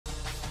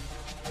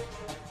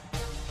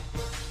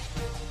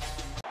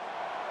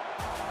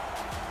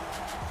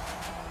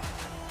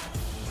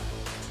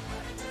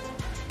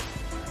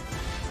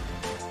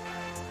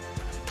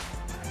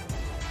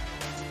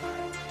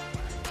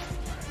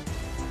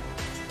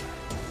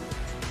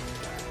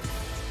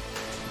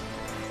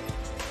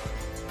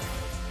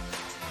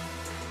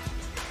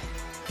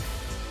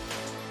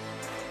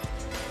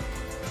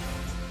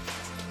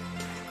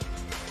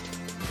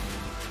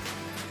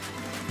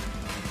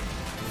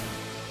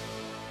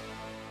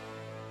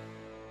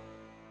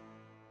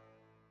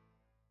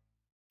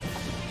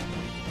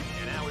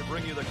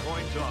bring you the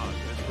coin toss.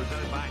 It's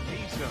presented by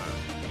Nissan.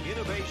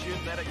 Innovation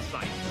that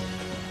excites.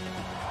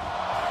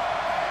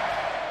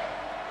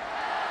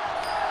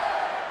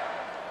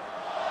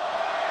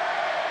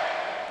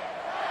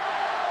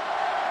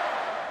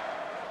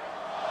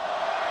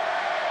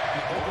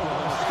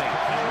 Oklahoma State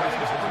is ready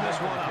to open this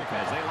one up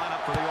as they line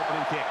up for the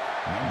opening kick.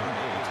 Number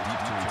 8, deep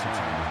to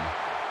return.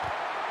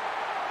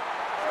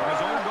 From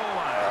his own goal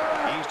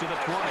line, he's to the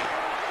 20.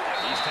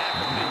 He's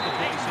tackled at the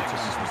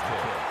 26.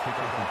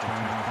 Kickoff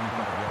return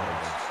 25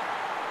 yards.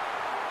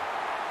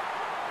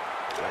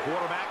 The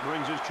quarterback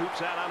brings his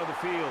troops out onto the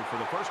field for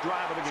the first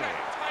drive of the game.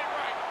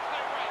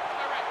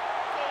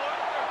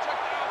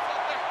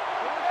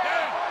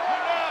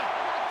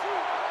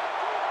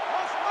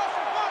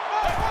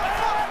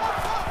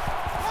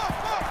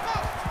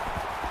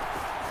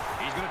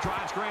 He's going to try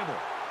and scramble.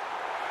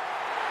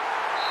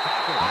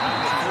 Tackle.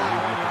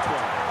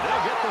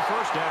 They'll get the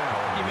first down.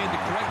 You made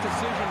the correct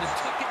decision to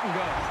tuck it and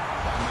go.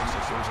 That makes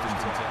it 1st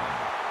and 10.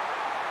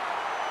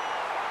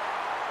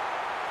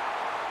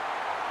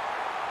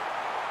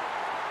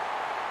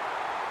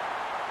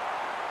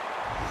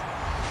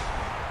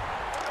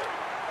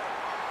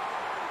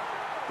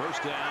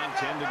 First down,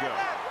 10 to go.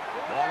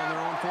 Ball on their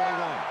own 41.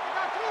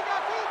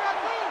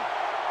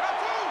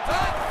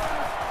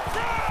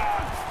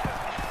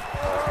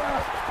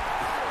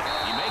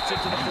 He makes it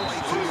to the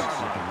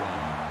 42-yard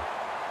line.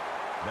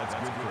 That's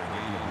good for a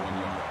gain of 1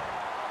 yard.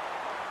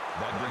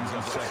 That brings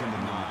up 2nd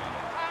and 9.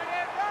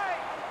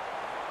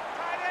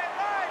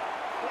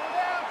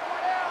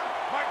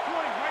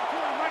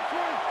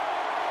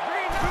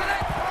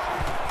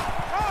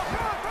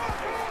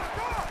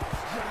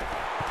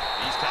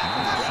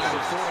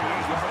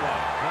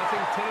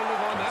 Nothing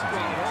tentative on that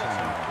play at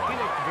all. He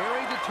looked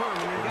very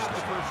determined and got the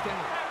first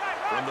down.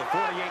 From the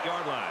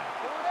 48-yard line.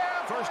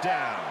 First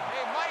down.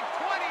 Hey, Mike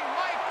 20,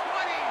 Mike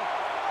 20.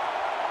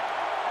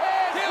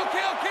 Kill,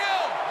 kill,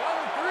 kill.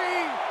 Number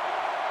 3.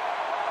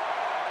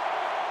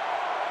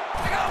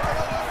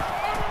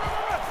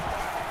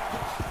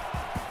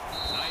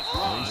 Nice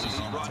run.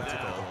 He's brought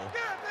down.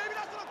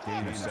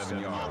 Gain of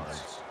 7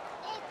 yards.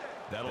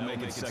 That'll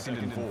make it 2nd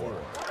and 4.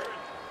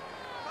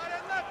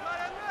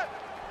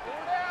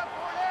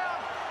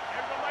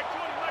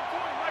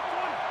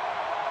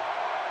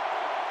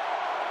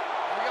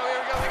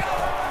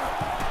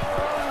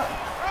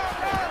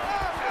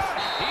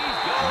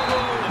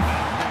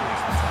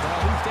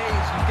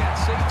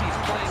 Safeties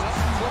playing up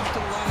close to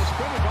the line of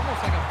scrimmage,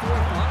 almost like a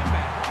 4th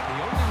linebacker.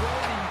 The only way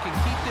that you can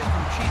keep them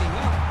from cheating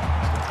up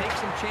is to take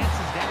some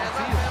chances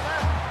downfield.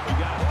 We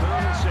got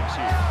 3rd and 6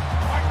 here.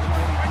 Mark the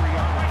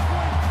 23-yard line.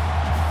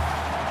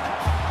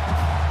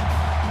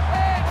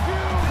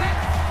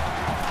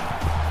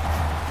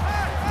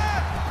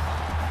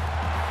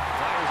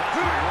 Fires out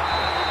to the right,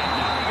 and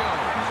down he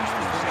goes.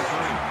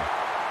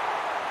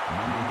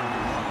 Number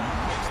 31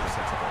 makes the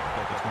tackle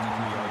at the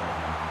 23-yard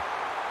line.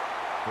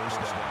 First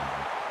down.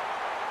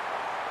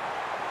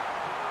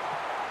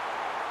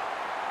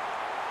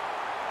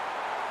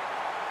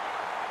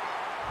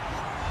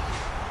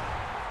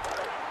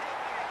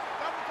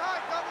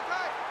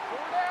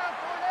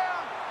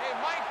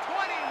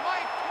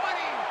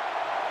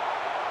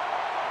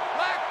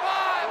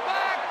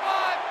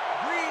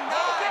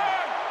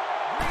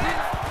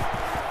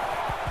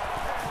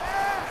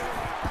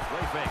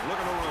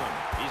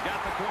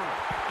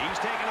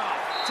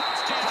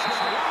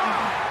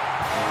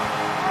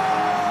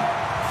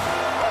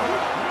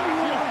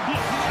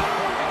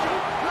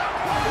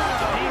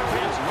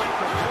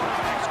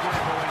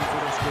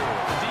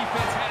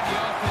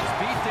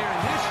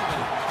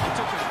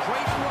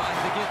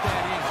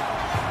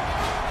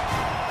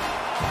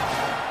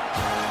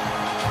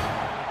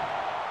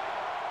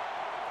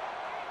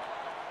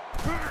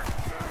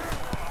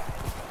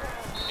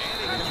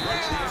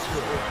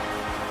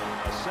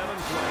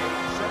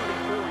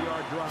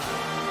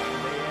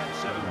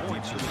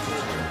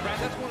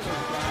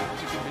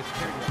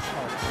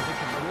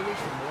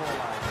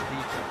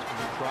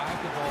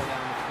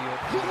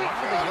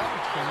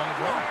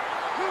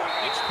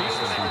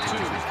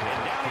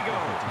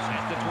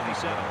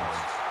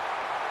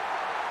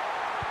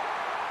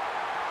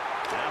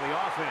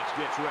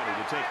 Gets ready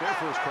to take their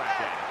first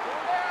crack at it.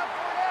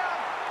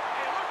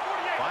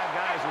 5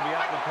 guys will be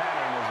out in the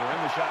pattern as they're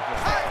in the shotgun.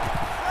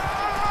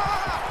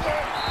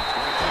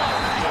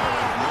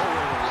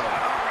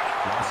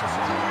 Loss of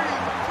 1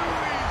 yard.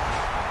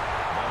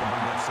 That'll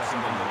bring up 2nd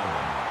and 11.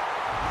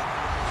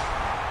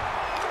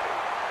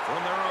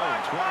 From their own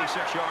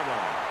 26-yard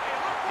line.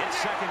 It's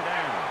 2nd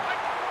down.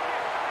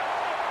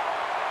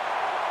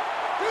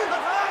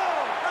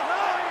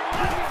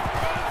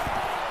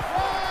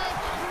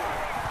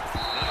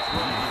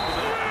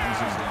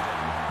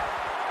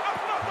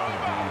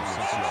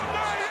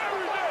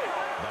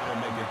 That'll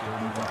make it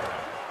 35.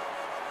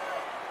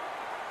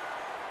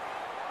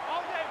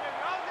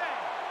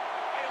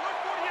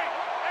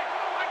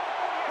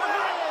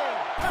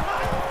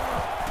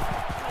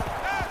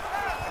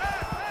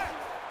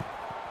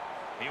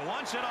 He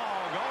wants it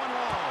all, going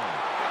long.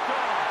 Good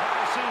call by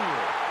the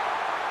senior.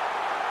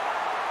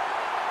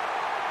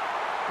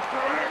 The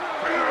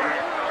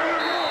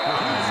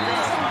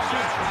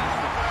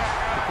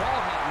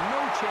ball had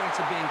no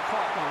chance of being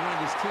caught by one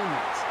of his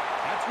teammates.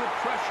 That's what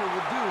pressure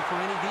will do for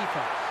any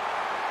defense.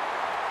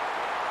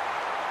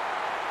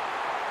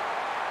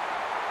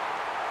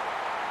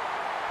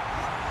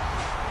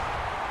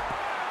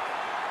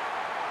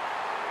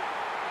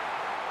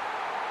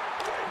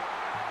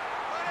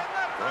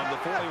 From the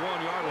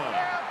 41-yard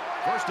line.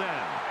 First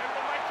down.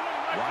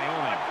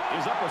 Wyoming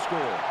is up a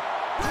score.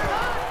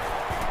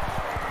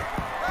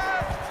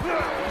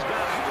 He's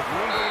got it with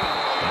room to run.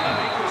 And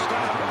they make the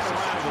stop around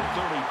the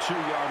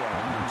 32-yard line.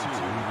 Number 2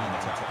 on the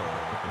tackle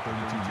at the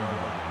 32-yard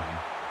line.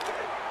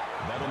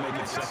 That'll make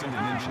it second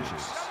and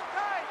inches.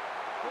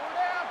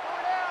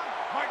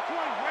 Mike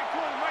 20, Mike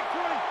 20, Mike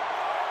 20.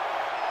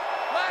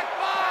 Black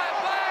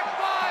 5, Black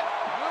 5.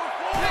 Move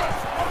forward.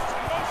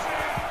 Motion.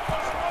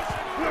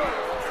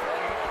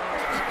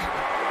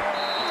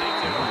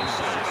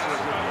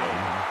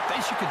 They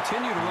should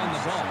continue to run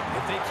the ball.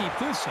 If they keep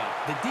this up,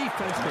 the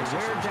defense will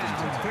wear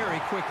down very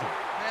quickly.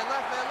 Man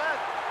left, man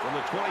left. From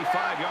the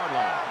 25-yard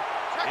line.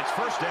 It's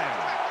first down.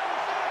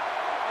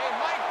 Hey,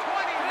 Mike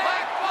 20,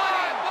 Black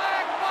 5,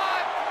 Black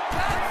 5.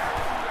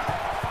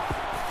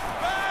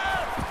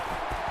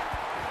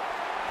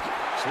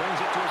 Slings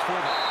it to his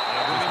fullback.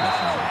 They'll bring him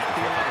down at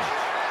the 11.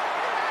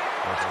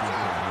 That's good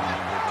for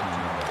number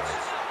 13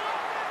 yards.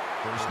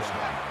 First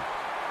down.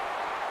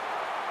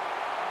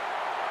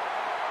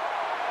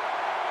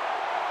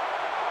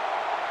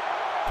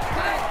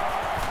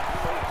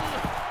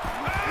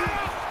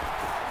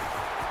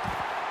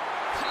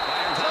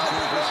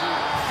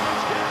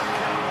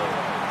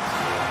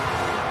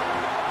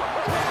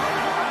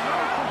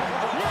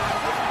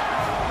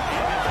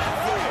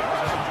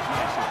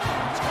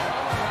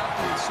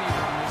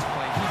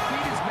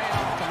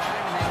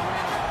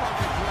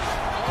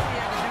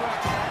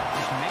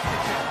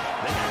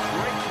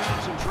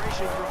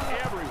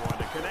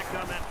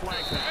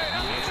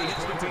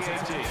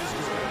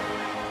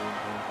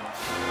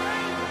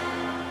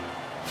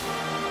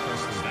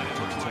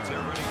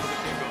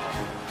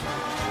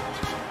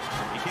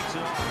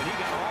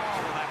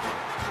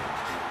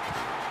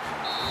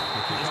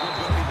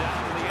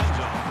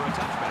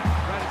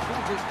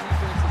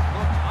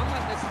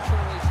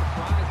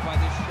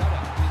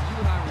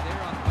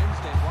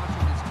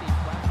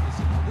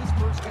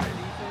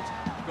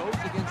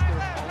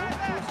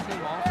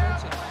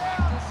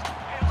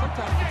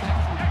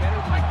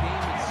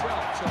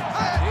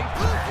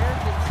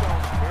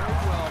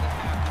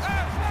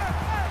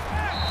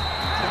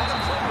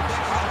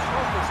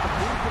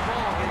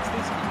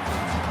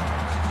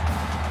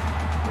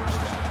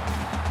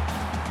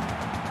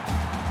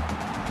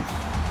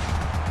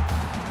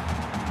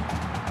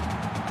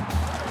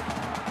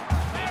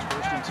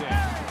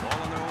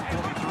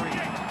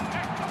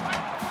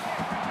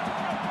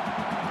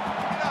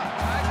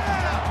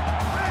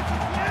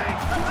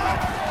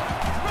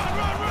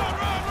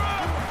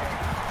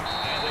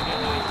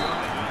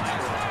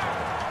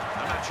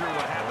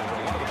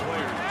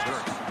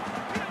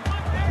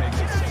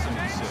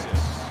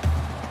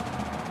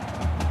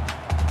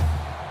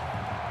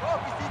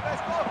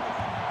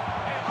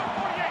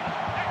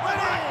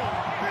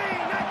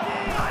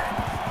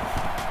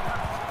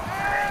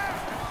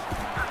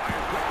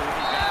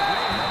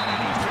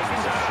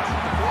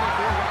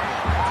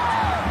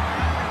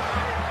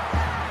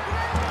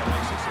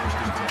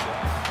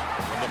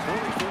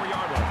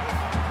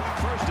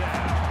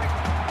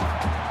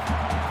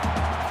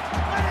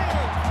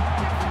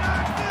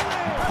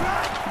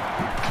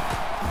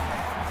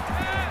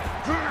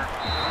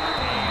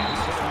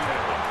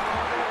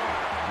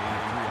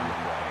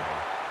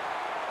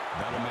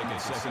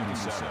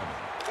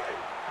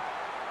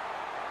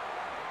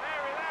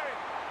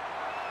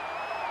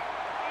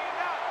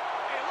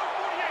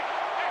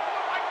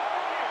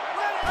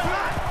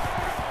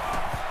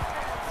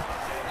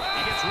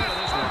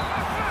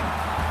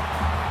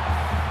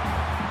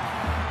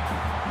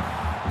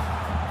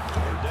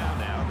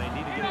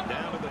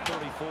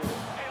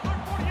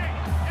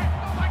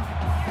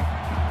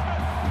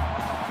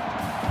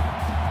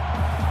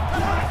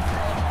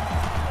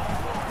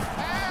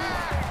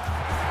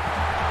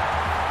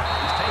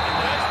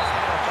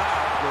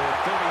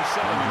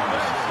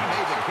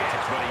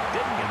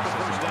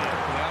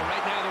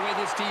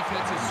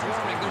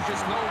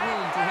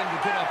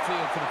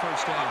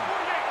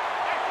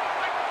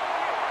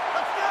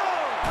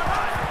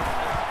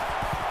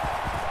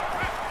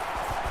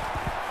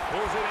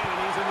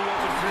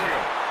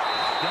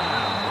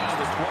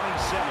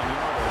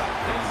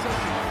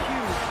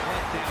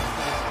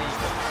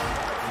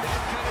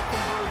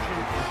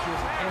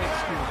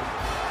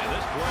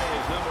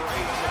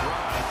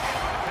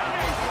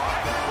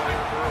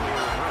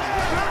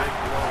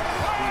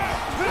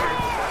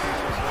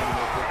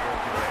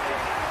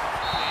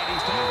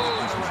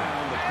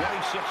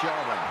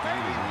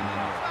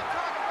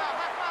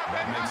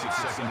 That makes it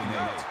second and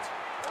 8.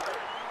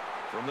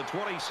 From the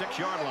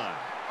 26-yard line,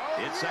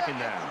 it's second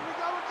down. Here we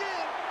go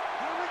again.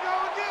 Here we go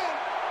again.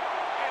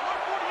 Hey, look,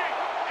 48.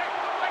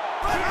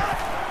 Hey, look,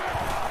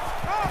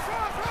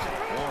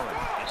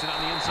 Gets it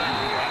on the inside.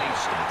 And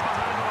he's stopped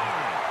behind the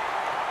line.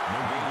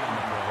 No gain on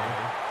the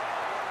play.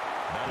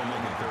 That'll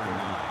make it 3rd and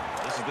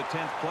 9. This is the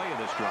 10th play of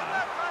this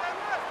drive.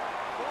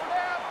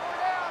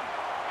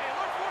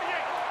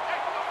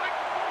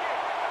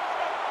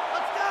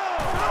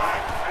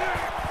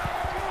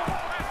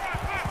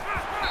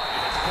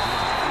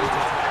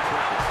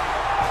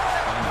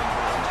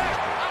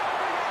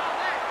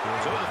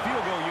 So the field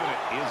goal unit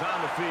is on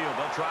the field.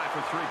 They'll try for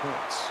 3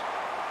 points.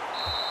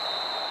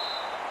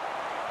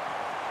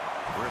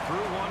 We're through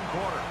 1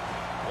 quarter.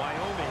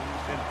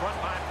 Wyoming's in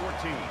front by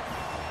 14.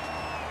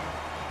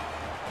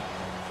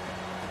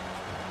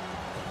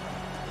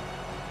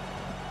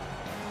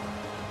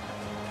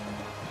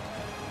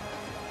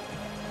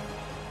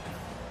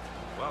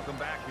 Welcome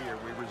back here.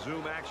 We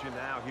resume action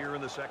now here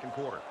in the 2nd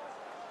quarter.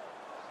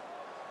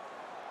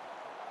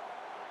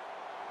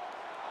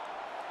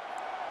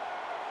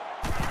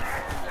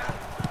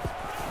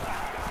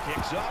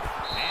 Kicks up,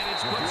 and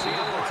it's put to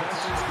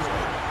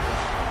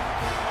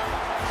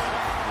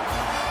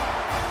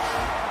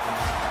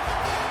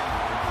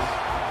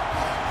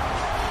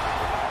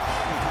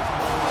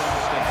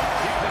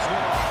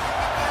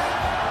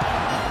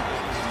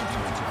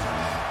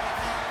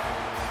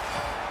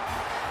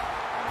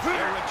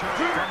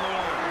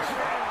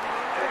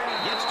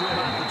gets to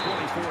about the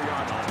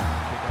 24-yard line.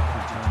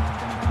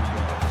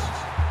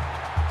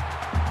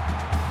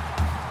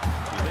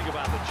 You think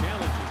about the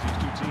challenges these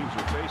 2 teams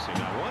are facing.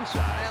 On one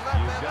side,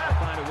 you've got to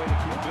find a way to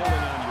keep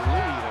building on your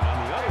lead, and on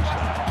the other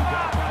side, you've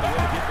got to find a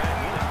way to get back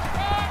in it.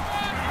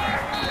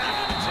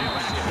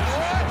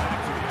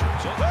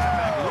 So the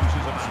halfback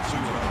loses about 2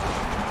 yards.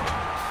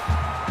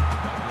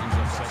 That brings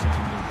up 2nd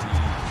and 13.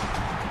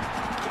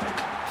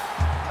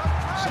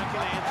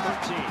 2nd and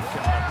 13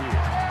 coming up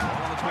here. Ball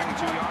on the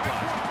 22-yard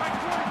line.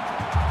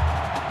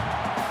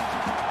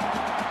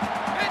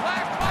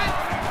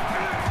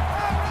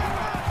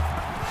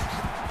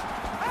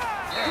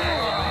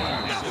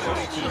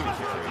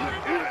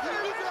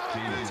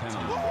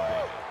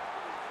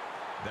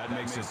 That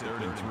makes it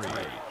 3rd and 3. Try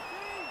right.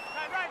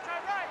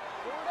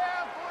 Four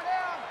down.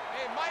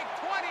 Hey, Mike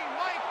 20.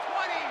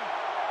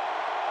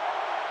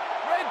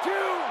 Red 2.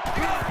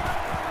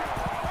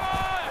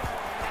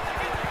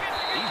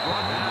 He's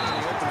brought down in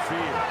the open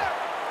field.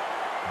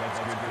 That's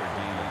good for a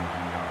gain of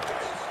 9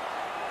 yards.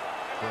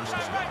 First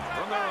down.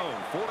 From their own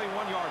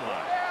 41-yard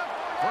line.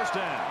 First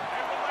down.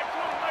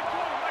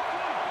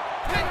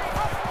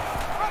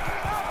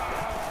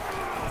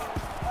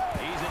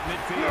 He's at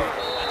midfield.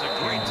 That's a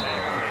great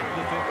tackle at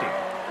the 50.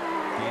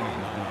 Gain of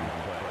 9 on the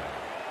play.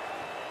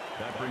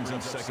 That brings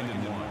up 2nd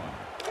and 1.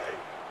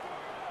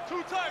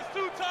 2 times.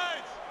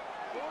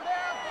 Four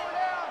down.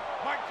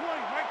 Mike 20.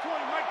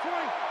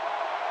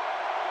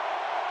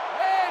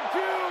 Red 2.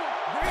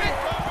 Green.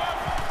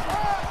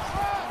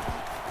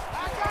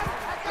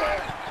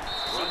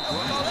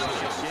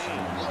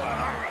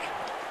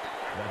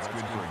 That's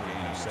good for a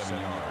gain of 7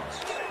 yards.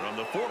 From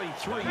the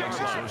 43-yard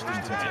line,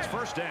 it's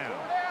first down.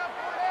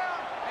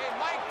 Hey,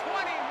 Mike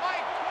 20.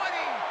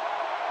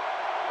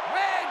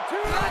 Red 2.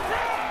 Run.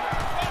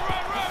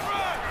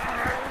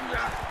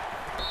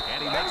 And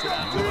he makes it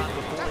out to about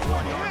the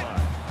 41-yard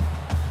line.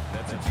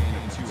 That's a gain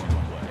of 2 on the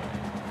play.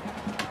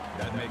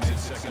 That makes it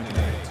 2nd and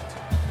 8.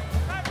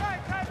 Try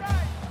right.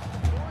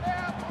 Four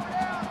down.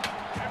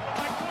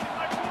 Mike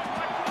 20.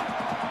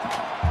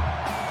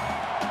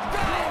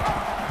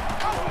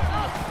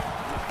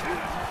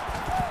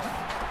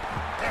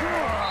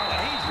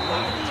 And he's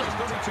loaded to the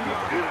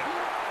 32-yard line.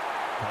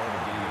 Call it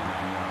a gain of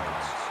 9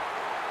 yards.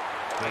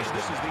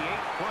 This is the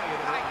 8th play of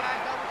the Tight, drive.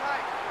 guys, double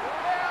tight. Four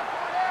down.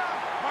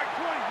 Mike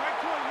 20.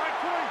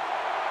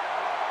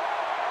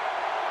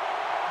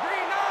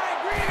 Green 9.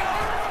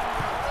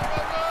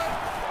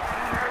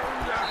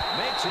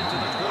 Makes it to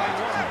the 21.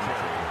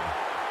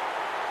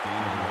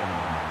 Gain of 11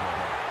 on the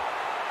play.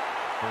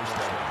 First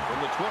down. From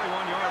the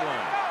 21-yard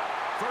line.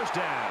 First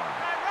down.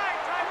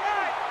 Try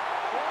right.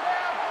 Four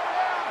down.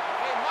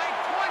 Hey, Mike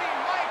 20.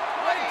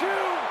 2.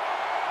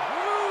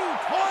 Blue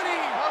 20.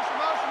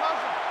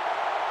 Motion.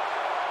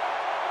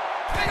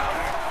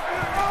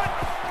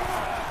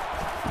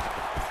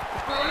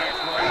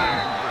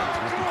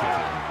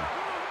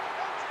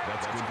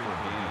 That's good for a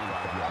gain of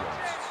 5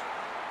 yards.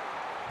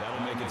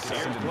 That'll make it 2nd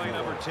Here's and 4. play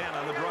number 10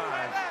 on the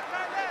drive.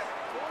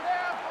 Four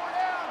down.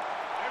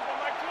 Everyone,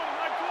 Mike 20.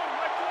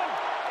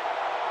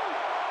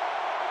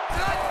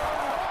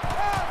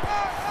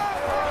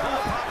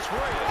 Ball pops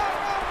free.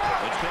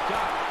 It's picked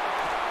up.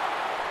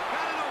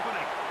 Got an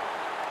opening.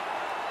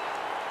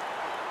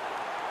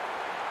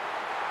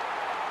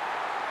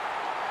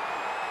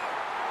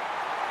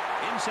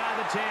 Inside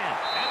the 10.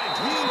 And a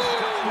huge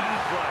touchdown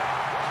play.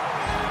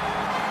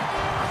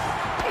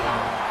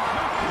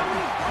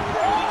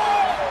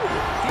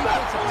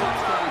 Defensive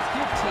touchdowns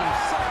give teams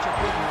such a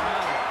big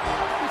morale.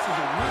 This is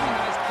a really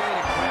nice play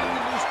to grab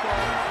the loose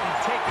ball and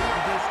take it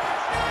the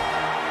distance.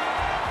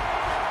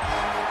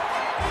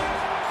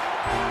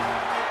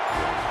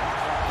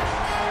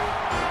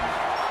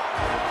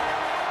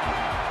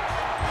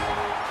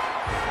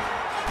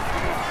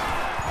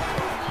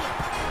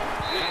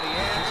 And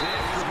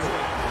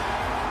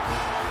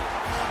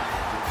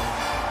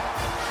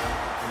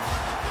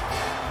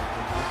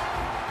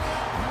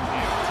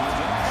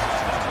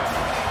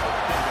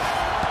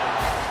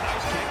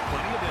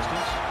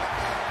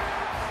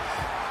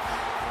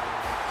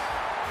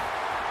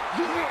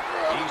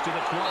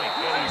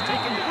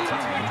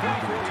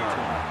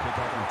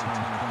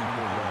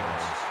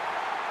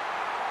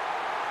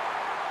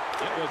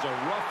It was a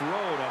rough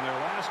road on their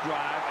last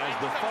drive as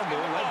the fumble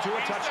led to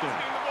a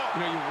touchdown. You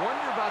know, you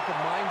wonder about the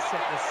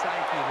mindset and the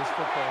psyche of this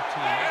football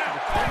team. After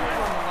the turnover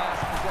on the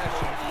last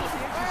possession, it'll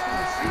be interesting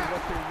to see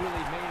what they're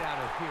really made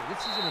out of here.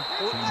 This is an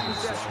important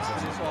possession for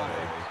this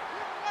offense.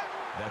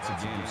 That's a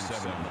gain of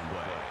 7 on the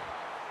play.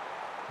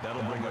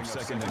 That'll bring up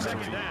second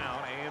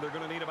down, and they're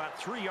going to need about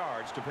 3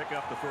 yards to pick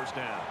up the first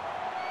down.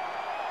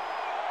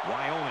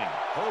 Wyoming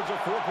holds a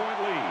 4-point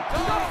lead.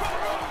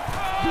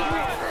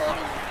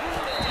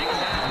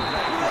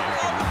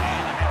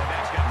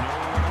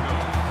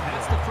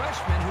 That's the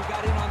freshman who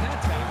got in on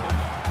that tackle.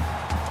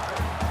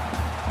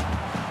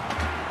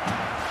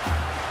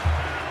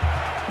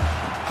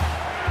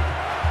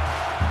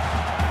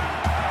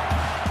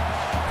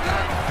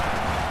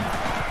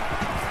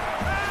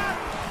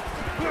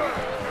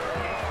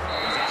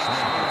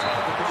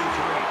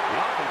 The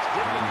offense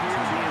didn't appear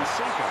to be in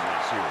sync on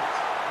that series.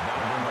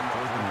 That'll bring up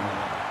 4th and 1.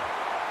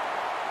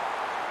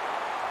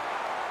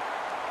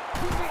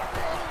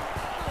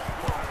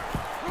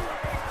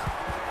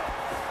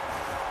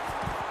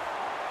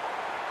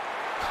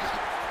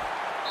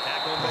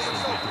 Tackle made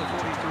at the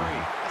 43.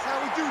 That's how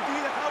we do, D.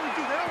 That's how we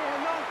do. They don't want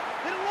to know.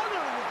 They don't want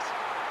none of this.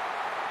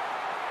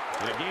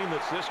 In a game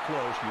that's this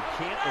close, you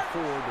can't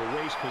afford to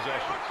waste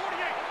possessions.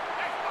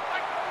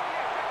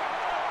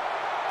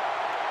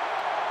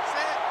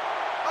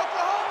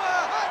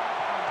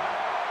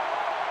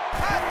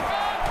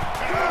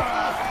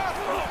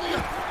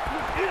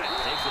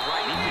 Takes it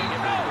right. He can't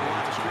get back to the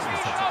line of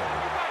scrimmage.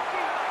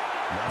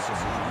 Loss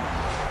of 1.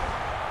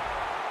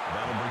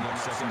 That'll bring up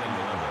 2nd and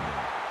 11.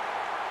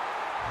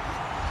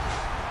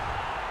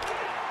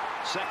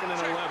 2nd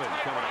and 11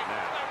 coming up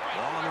now.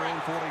 Ball on their own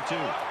 42.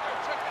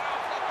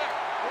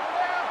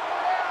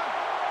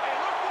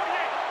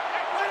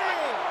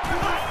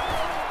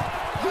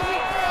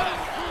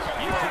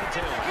 Into the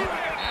tail.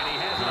 And he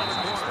has it on the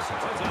corner.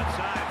 Runs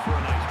outside for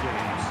a nice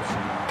gain.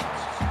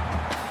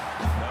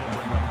 That'll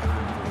bring up 3rd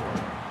and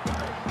 4.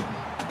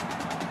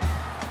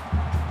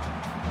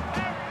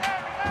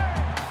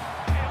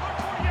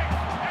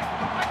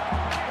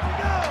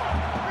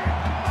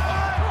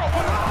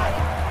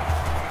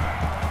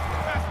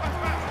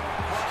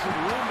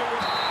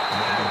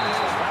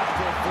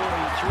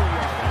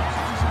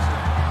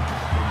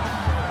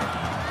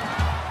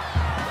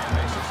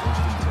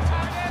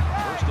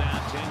 First down,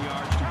 10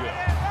 yards to go.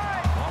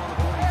 Ball on the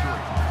 43.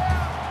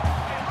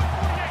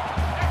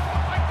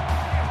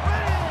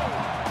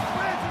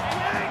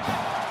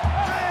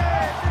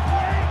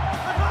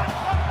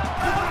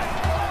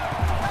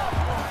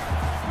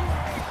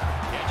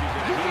 Catches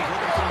it. He's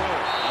looking for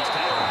more. He's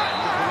tackled at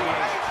the 28.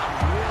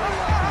 I'm really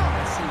liking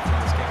that seat for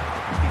this guy.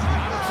 He's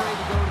not afraid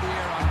to go to the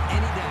air on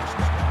any dash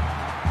this guy.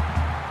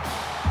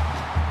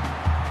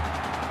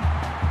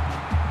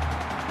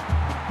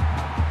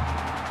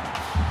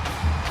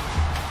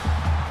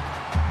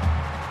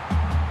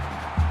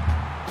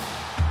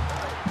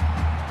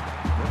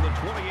 From the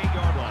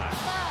 28-yard line.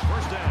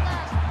 First down.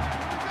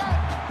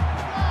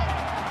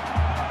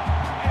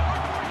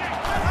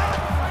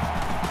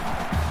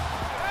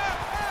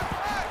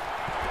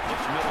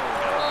 Looks middle.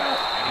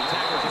 And he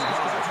tackles his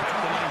guard at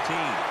the 19.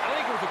 I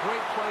think it was a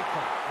great play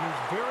call. It was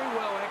very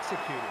well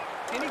executed.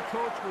 Any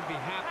coach would be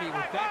happy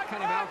with that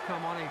kind of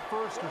outcome on a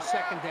first or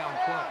second down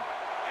play.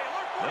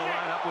 They'll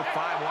line up with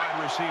 5 wide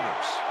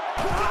receivers.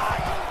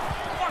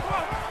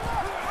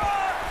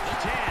 The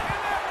 10.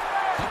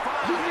 The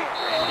 5.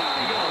 And down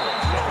he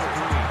goes. Number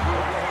 3.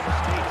 Oklahoma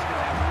State's going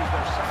to have to use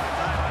their second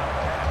timeout.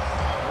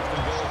 Let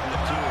them go from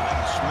the 2 and then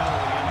smell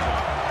the end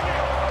zone.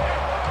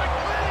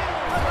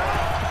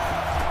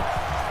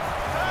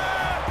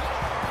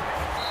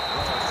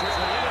 Into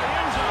the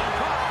end zone.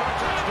 Caught for a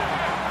touchdown.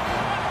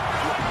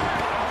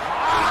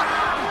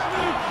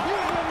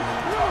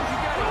 You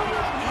got to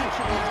give each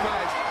of these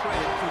guys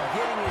credit for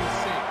getting in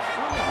sync,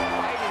 really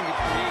fighting to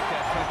create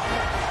that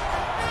touchdown.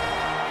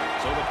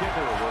 So the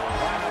kicker will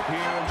line up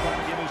here and try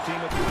to give his team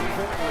a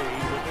 3-point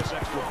lead with this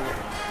extra point.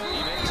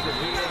 He makes the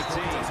PAT.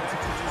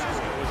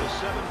 It was a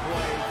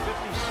 7-play,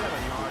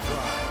 57-yard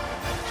drive.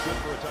 That's good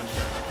for a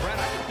touchdown. Brad,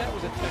 I think that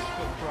was a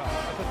textbook drive.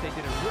 I thought they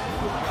did a really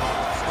good job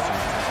of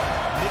starting,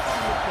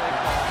 mixing the play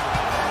call,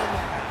 and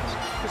the pass.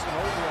 Just an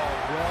overall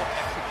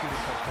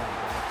well-executed touchdown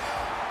drive.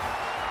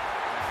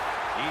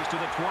 He's to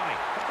the 20.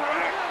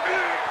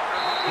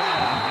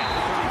 Down at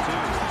the 32.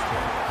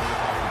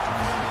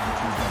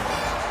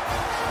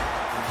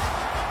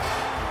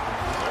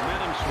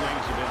 Momentum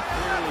swings have been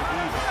fairly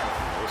even.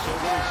 With so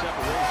little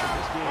separation,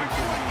 this game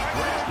can be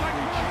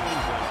drastically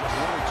changed on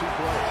just 1 or 2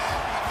 plays.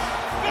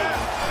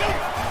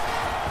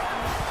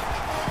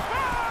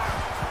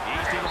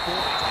 He's to the 40.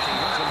 And he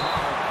hits him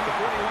hard at the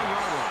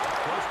 41-yard line.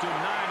 Close to a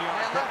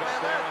 9-yard pickup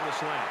there on the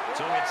slant.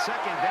 So it's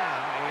second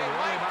down, and they're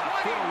only about a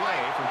foot away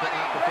from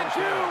picking up the first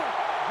down.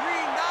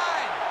 Green 9.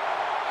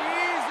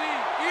 Easy,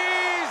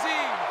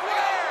 easy.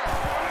 Clear.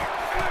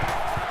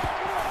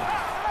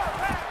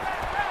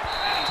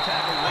 And he's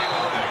tackled way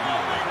over there.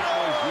 The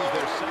Cowboys use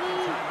their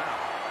second timeout.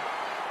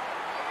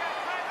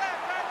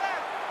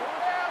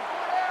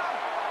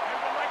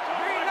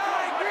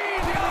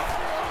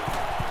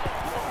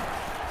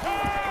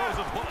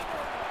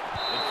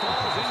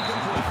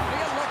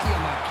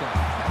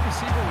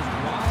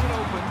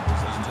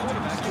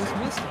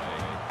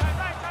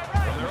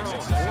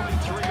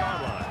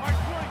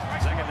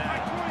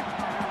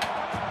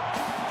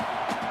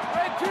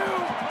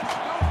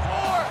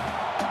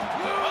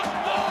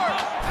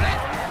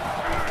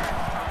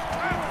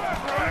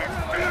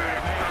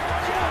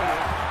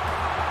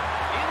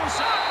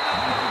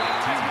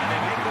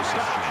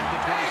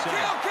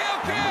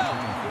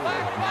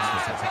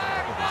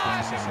 at the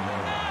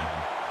 27-yard line.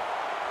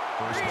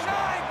 First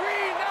down.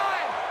 Green 9.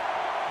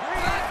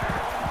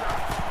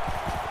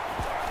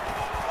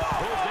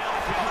 Pulls down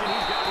the catch, and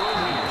he's got room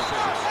here.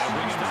 They'll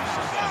bring him down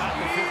at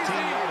the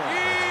 15-yard line.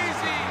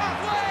 Easy.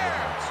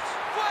 Flare.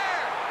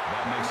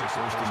 That makes it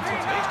first and 10.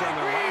 Based on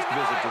their last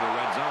visit to the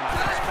red zone, I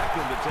expect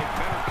them to take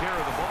better care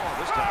of the ball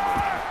this time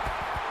around.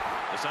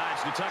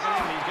 Decides to tuck it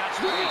in. He's got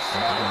space.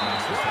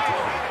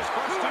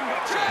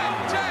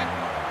 Check.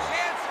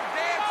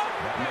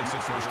 That makes it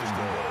first and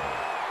goal.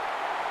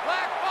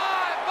 Black 5.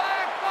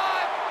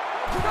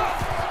 Go.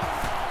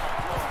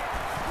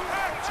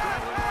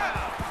 Scrambling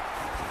around.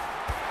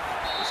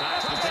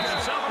 Decides to take it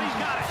himself, and he's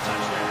got it.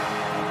 Touchdown.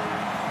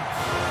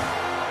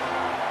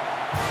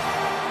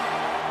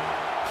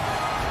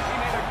 He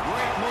made a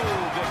great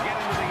move to get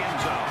into the end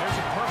zone. There's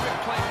a perfect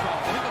play call.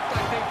 It looked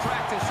like they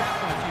practiced that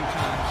one a few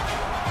times.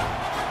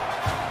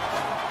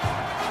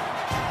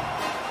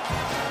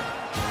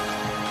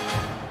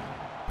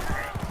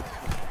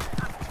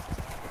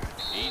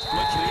 He's put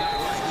to the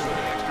outside for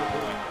the extra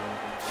point.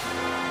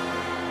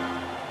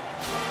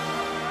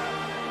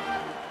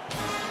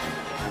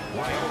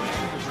 Wyoming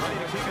is ready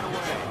to kick it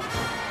away.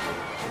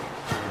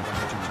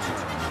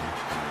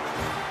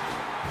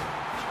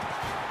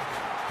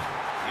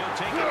 He'll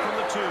take it from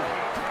the 2.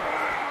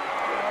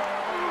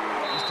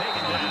 He's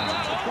taken down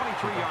to the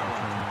 23-yard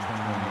line.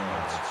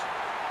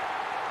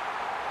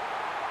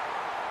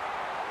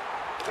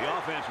 The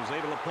offense was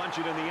able to punch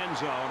it in the end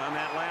zone on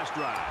that last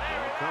drive.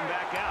 They'll come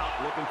back out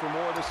looking for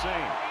more of the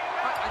same.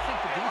 I think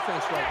the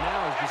defense right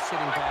now is just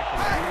sitting back and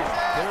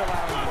they're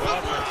allowing the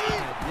offense to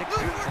kind of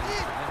dictate things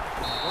to them.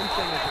 One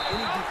thing is that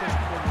any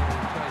defensive coordinator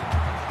will tell you,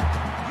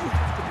 you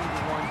have to be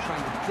the one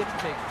trying to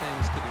dictate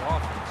things to the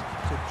offense.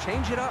 So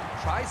change it up.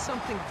 Try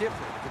something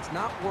different. If it's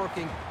not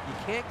working, you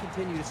can't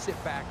continue to sit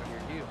back on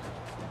your heels.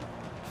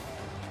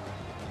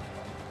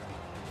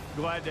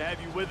 Glad to have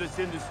you with us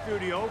in the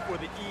studio for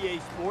the EA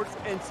Sports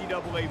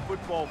NCAA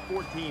Football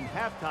 14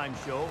 halftime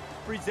show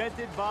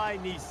presented by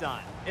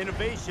Nissan.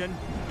 Innovation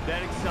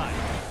that excites.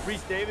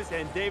 Reese Davis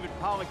and David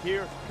Pollack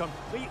here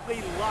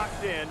completely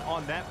locked in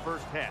on that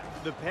first half.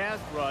 The pass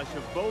rush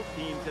of both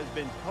teams has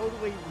been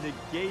totally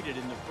negated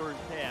in the first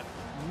half.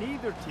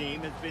 Neither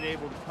team has been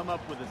able to come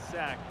up with a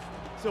sack.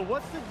 So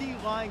what's the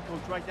D-line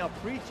coach right now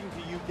preaching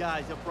to you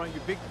guys up front, you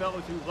big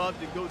fellas who love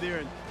to go there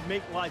and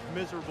make life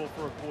miserable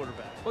for a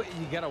quarterback? Well,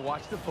 you got to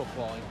watch the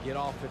football and get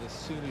off it as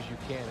soon as you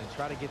can and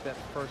try to get that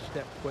first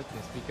step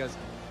quickness, because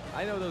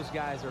I know those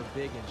guys are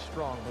big and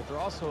strong, but they're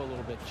also a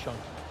little bit chunky.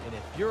 And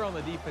if you're on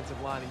the defensive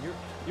line and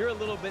you're a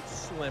little bit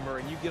slimmer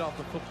and you get off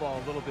the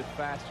football a little bit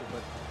faster,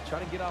 but try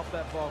to get off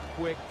that ball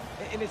quick.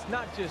 And it's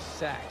not just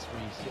sacks,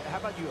 Reese. How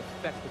about you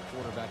affect the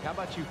quarterback? How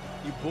about you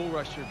bull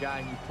rush your guy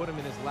and you put him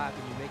in his lap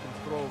and you make him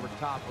throw over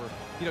top, or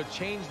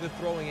change the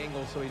throwing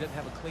angle so he doesn't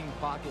have a clean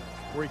pocket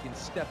where he can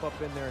step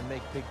up in there and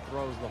make big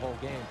throws the whole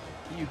game.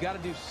 You got to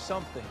do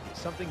something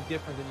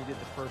different than you did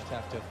the first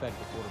half to affect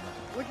the quarterback.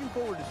 Looking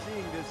forward to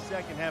seeing this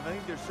second half. I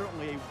think there's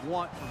certainly a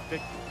want for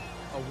victory.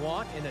 A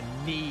want and a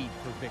need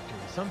for victory.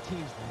 Some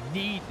teams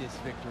need this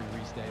victory,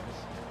 Reese Davis.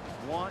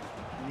 Want,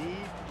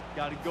 need,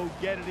 got to go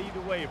get it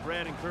either way.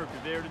 Brad and Kirk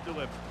are there to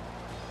deliver.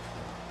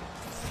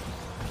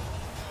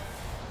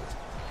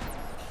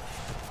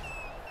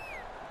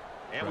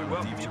 And we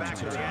welcome you back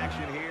to the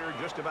action here,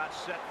 just about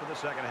set for the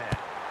second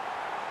half.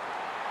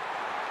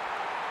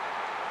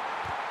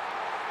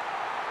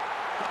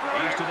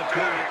 He's to the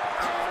 20.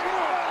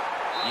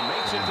 He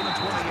makes it to the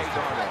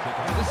 28-yard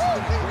line. This has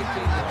been a great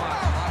game to watch.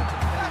 A lot of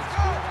competitive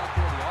spirit out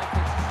there. The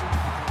offense seems to be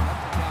going up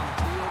and down the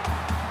field.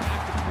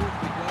 Back and forth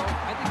we go.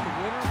 I think the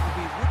winner will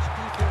be which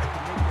defense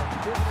can make that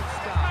pivotal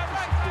stop to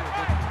secure a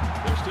victory.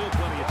 There's still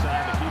plenty of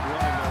time to keep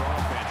running their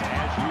offense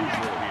as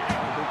usual here.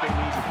 I don't think they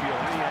need to feel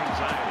any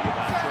anxiety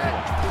about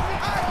trailing.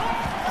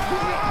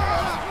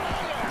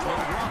 Slow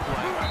drop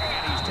play,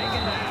 and he's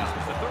taken down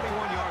at the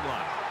 31-yard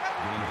line.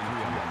 Gain of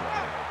 3 on that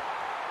play.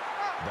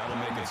 That'll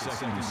make it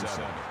second and 7.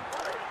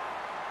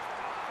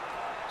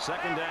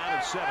 Second down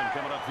and 7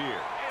 coming up here.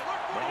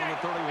 Ball on the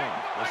 31.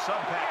 The sub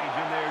package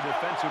in there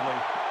defensively,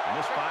 and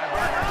this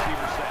 5-wide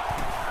receiver set.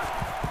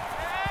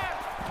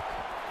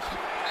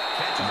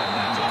 Catches it.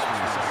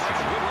 That's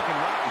a good-looking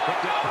route and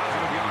picked up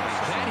positive yards.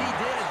 That he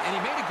did, and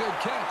he made a good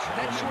catch.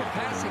 That short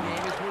passing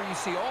game is where you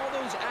see all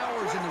those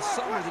hours in the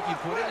summer that you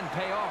put in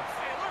pay off.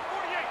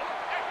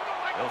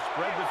 They'll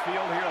spread the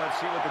field here.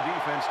 Let's see what the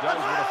defense does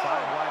with a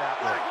 5-wide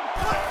outlet.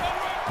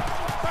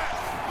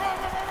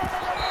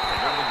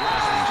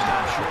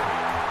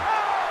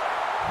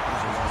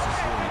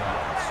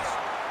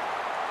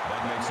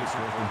 That makes it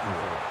 4th and 4.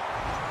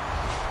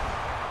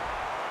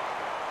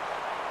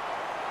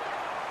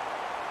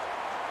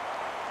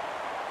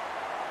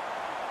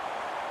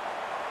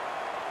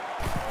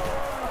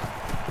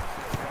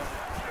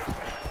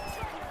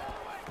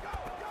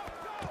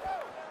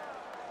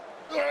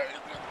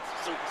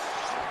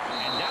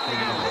 And down he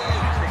goes at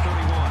the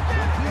 31.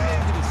 He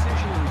made the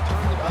decision to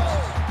return the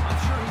ball. I'm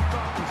sure he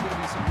thought there was going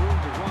to be some room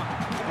to run.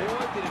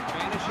 Boy, did it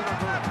vanish in a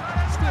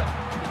hurry. Still,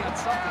 he got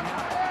something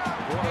out of it.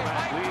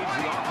 Quarterback leads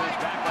the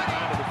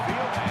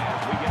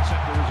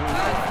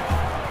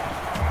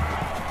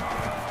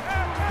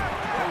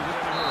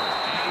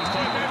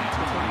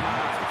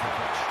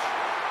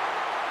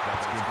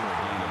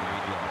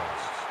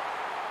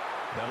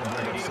That'll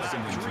They bring need up about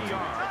 2nd and 3 2.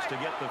 yards to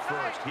get the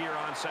first here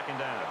on 2nd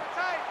down.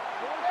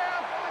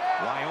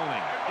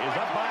 Wyoming is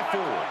up by 4.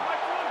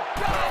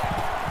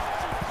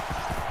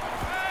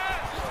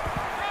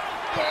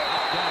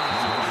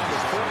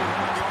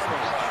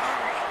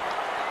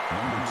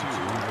 Number 2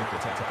 with the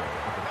tackle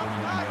at the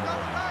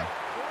 49-yard line.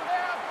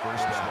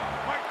 First down.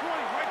 Right 20,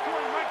 right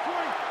 20, right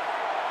 20.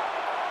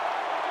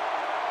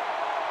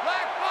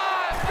 Black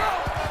 5, go!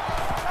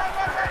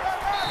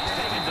 He's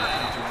taken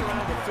down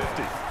around the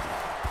 50.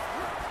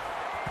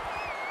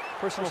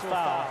 Personal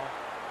foul.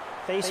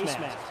 Face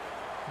mask.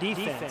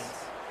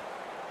 Defense.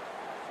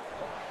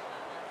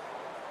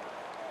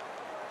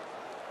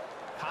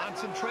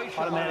 Concentration.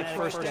 Automatic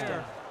first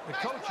down. The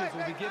coaches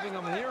will be giving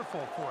them an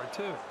earful for it,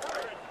 too.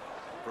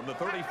 From the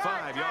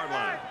 35-yard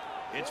line,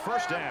 it's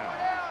first down.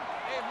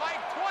 Hey,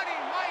 Mike 20,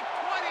 Mike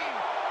 20.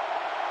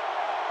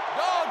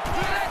 Dog,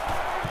 get it!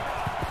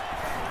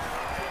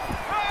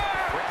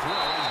 Quick throw.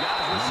 He's got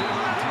his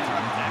receiver.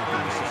 That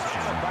brings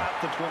him about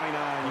the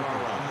 29-yard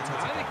line.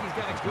 I think he's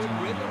got a good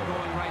rhythm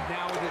going right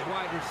now with his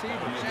wide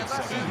receivers. He's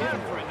in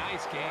for a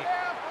nice game.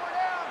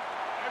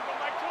 Everybody,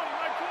 Mike 20,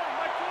 Mike 20,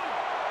 Mike 20.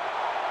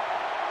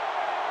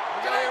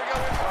 Here we go, here we go.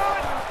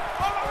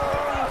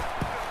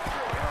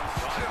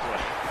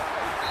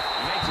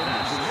 He makes it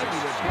out to maybe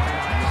the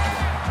 29-yard line.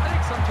 I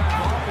think sometimes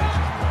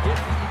offenses forget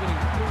to even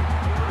include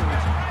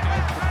corners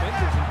as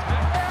defenders in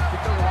tackles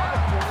because a lot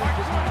of corners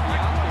just want to be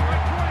out there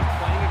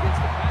playing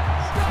against the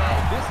pass.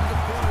 This is a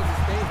corner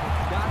that they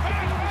have got to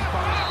be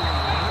responsible.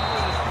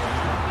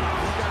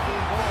 He's got to be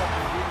involved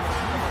in being able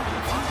to come up to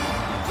the line.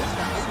 This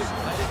guy just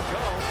let it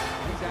go.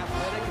 He's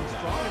athletic and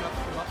strong enough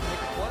to come up and make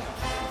a play.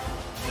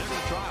 They're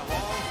going to try a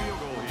long field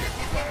goal here.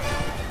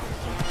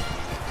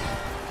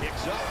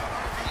 Kicks up.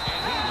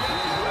 And he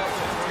gets it well.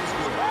 He's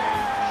good.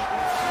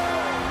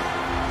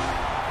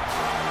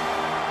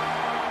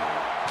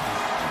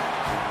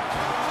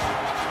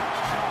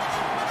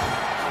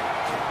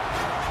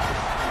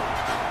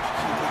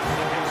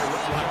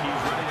 Looks like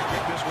he's ready to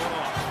kick this one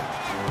off.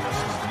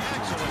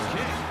 Excellent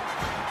kick.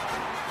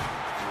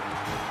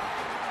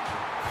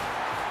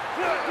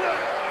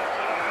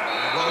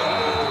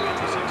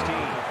 Into 16.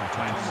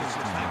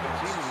 This type of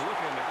team is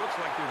looking, it looks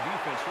like their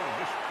defense sort of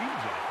just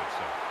feeds off it.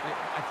 So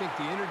I think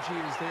the energy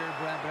is there,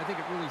 Brad, but I think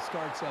it really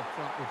starts up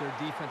front with their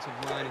defensive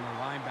line and their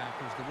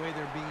linebackers, the way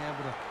they're being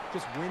able to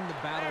just win the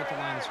battle at the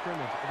line of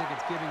scrimmage. I think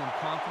it's giving them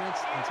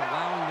confidence, and it's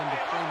allowing them to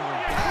play more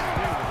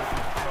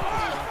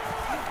downhill.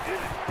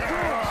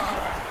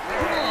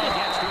 he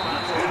gets to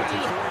about the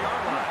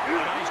 54-yard line.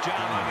 A nice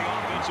job on the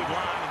offensive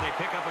line, and they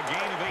pick up a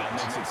gain of 8. That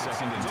makes it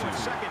 2nd and 2. So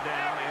it's 2nd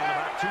down and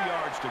about 2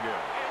 yards to go.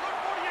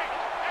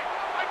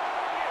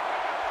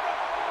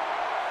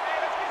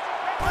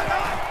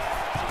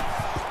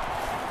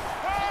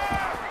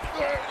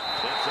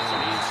 That's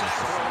an inside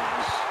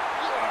cross.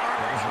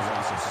 There's a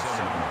loss of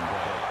 7 on the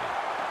play.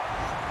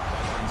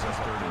 That brings us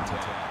 3rd and 10.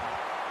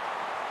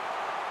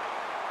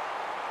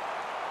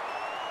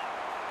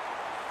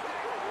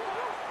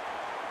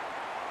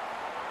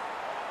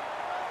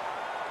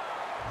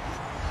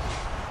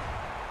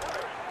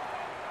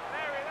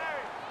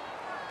 Larry.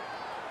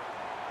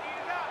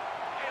 Eat it up.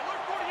 Hey,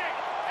 look 48.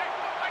 Hey,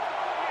 look, Mike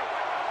 48.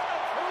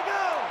 Here we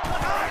go.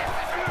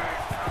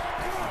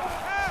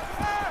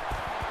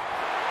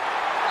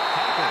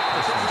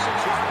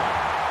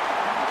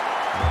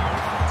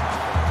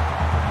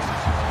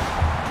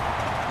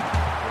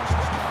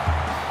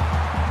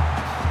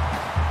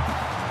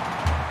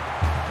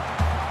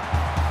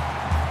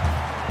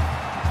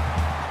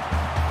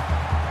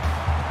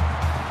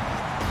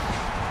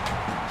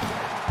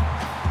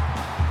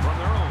 From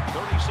their own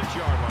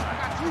 36-yard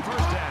line.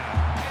 First down.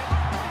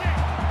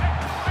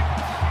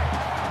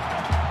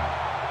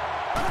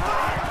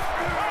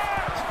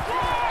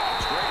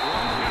 Straight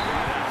run.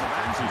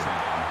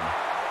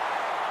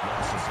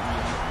 Loss of 3 on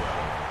the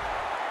play.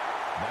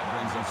 That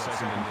brings up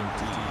 2nd and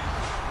 13.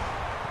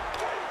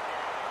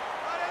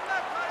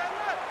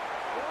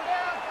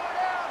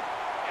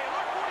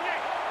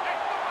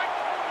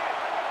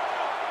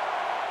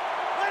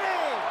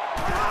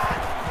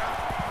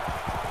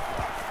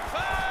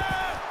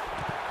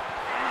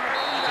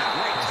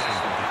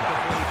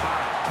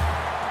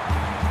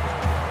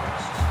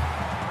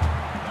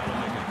 That'll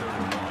make it 3rd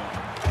and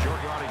 1.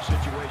 Short yardage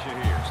situation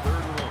here. It's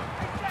 3rd and 1.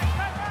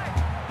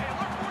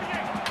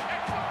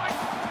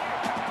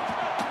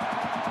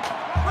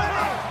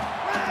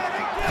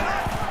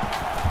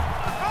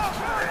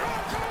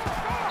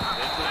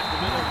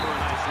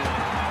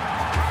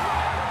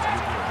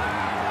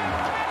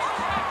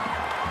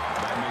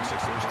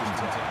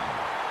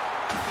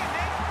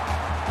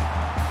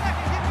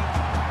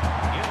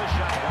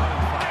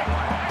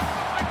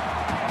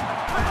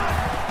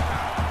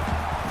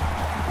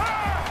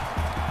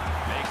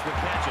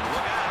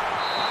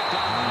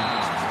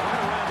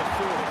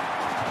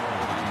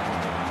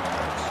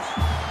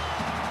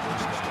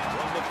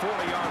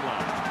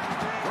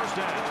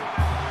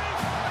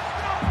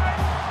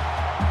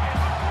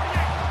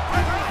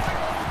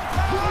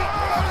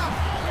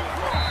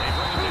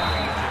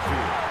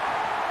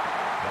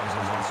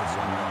 of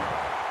 1 yard.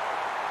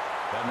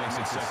 That makes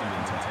it 2nd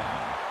and 10.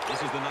 This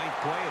is the 9th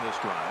play of this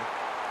drive.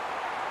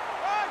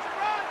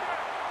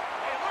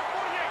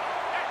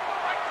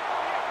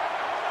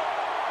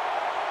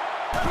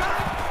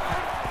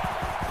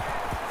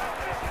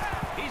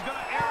 He's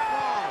going to air it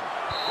long.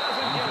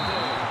 Doesn't get to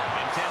it.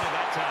 Intended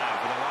that time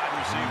for the wide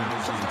receiver.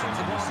 Sometimes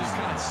the ball just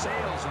kind of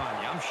sails on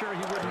you. I'm sure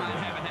he wouldn't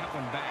mind having that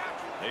one back.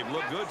 They've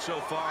looked good so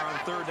far on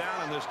 3rd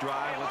down in this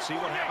drive. Let's see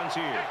what happens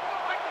here.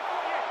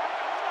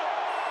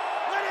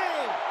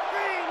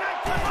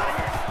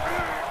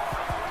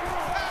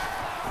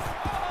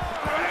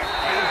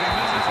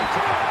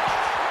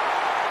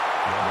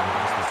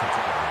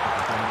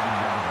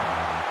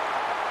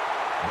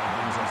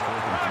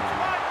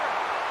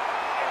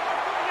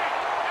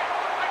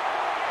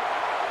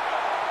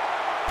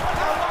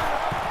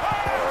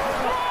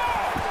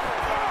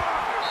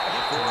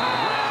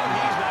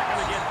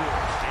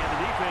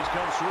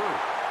 Comes through.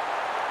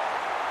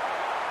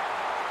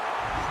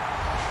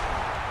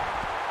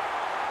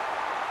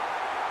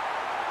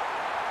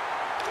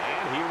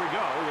 And here we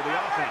go with the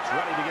offense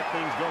ready to get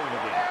things going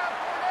again.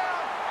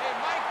 Hey,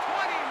 Mike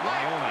 20,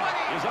 Wyoming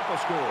is up a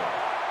score.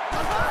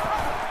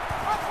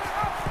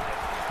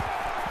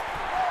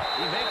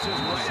 He makes his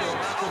way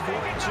around the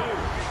 42.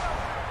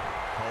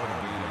 Call it a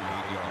gain of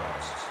 8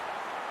 yards.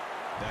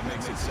 That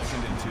makes it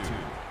 2nd and 2.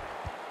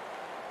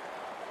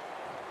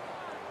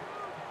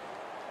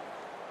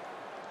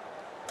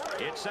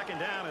 It's 2nd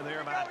down, and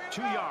they're about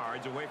 2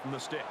 yards away from the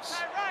sticks.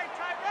 Try right.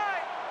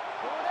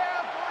 Go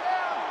down.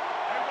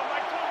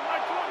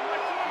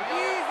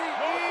 Easy.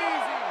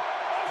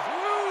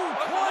 Blue,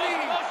 20.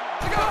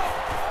 To go.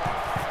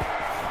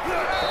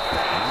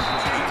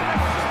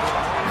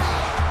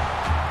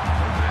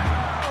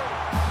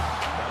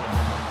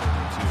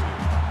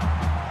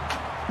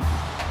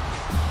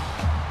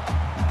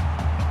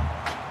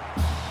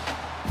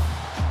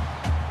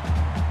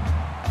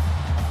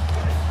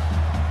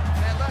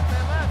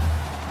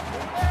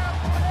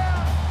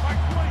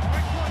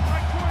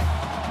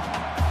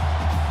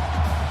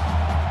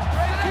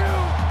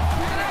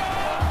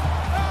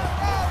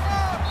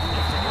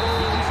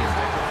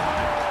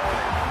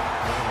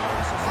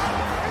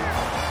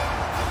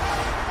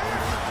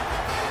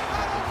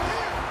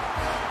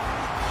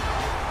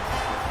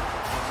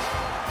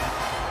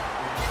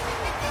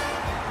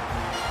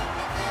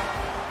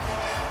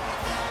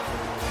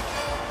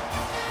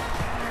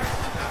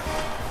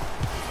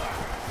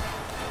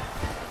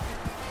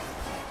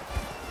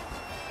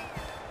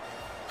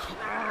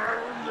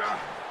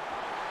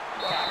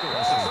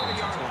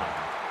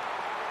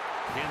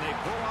 Can they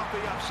pull off the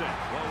upset?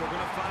 Well, we're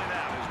going to find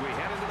out as we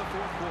head into the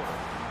 4th quarter.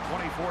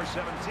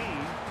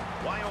 24-17,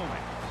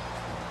 Wyoming.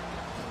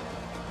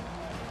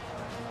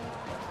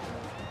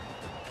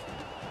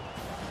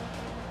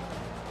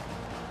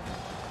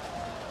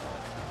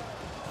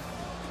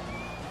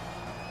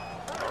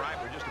 All right,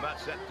 we're just about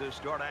set to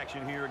start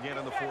action here again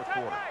in the 4th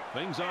quarter.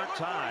 Things aren't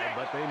tied,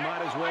 but they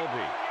might as well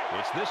be.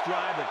 It's this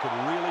drive that could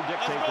really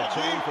dictate the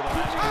tone for the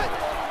last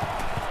quarter.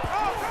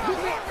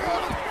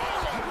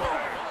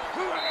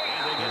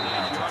 And they get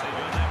nice yardage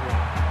on that one.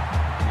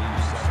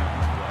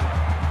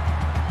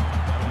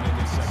 That'll make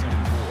it 2nd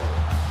and 4.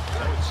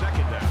 So it's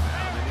 2nd down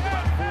now, and they need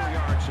about 4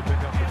 yards to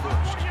pick up the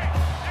first.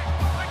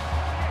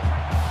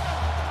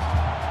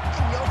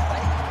 In your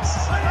face.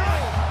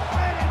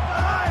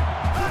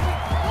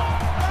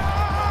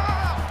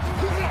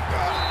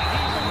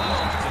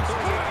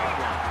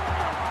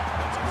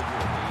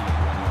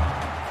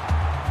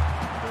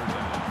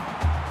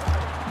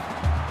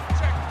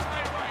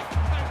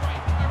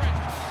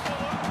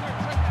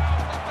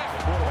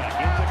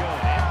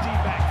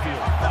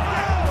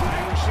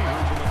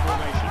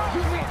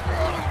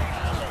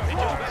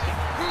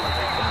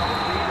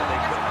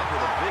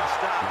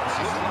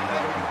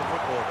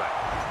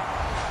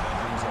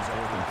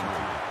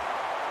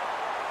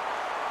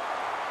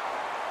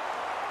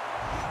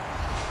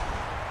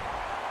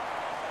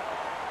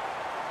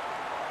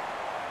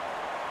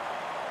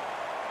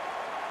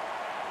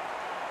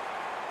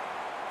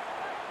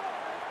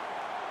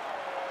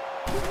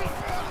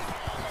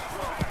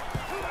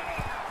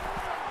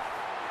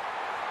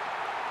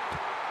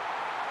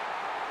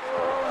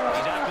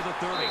 He's out to the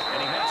 30, and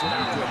he makes it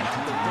out to about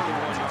the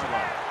 31-yard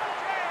line.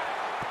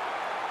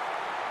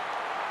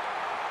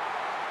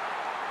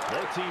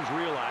 Both teams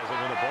realize that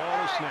when the ball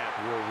is snapped,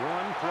 we're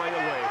one play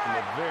away from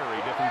a very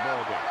different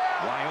ballgame.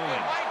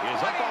 Wyoming is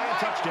up by a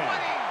touchdown.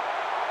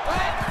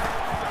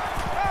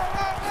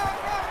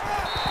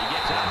 He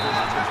gets out to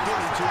about the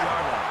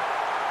 32-yard line.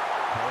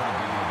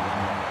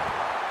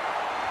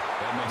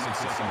 That makes it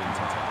 2nd and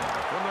 10.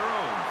 From their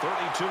own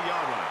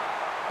 32-yard line,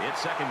 it's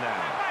 2nd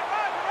down.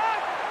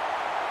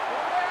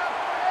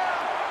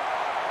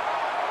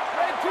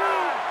 Red 2. 7,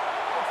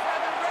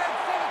 red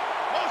 7.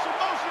 Motion.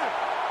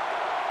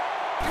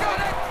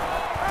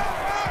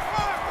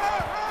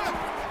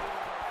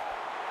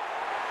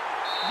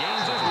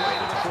 Gains his way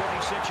to the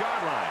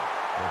 46-yard line.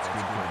 That's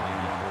good for a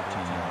gain of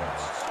 14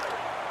 yards.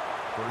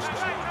 First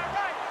down.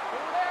 Right.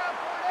 Pull down.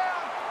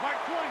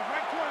 Mike 20.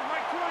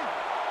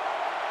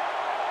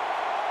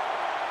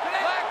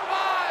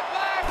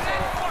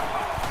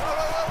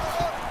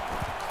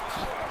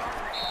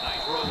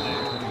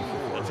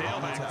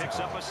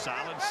 Picks up a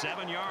solid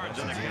 7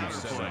 yards on the counter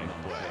play.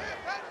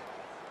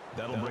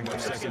 That'll bring up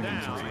second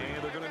and 3.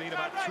 And they're going to need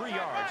about 3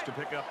 yards to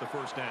pick up the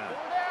first down.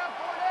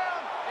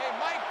 Hey,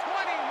 Mike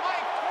 20,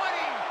 Mike 20.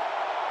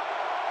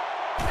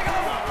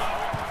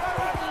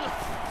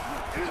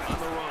 On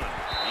the run.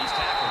 He's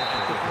tackled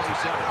at the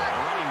 47. The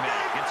running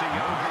back gets a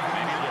yard from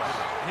Indianapolis.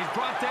 He's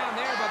brought down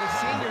there by the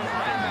senior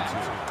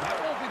linebacker. That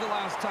won't be the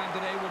last time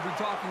today we'll be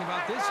talking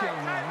about this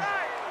young man.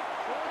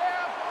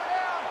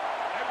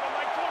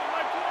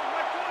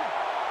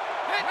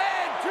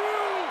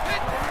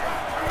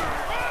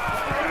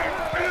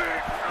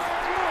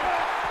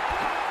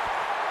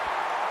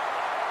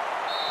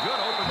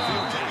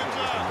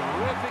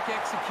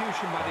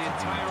 Execution by the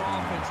entire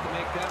offense to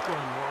make that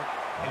run work,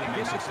 and it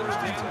gets a third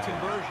down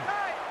conversion.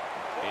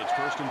 It's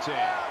 1st and 10.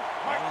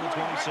 Ball on the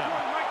 27.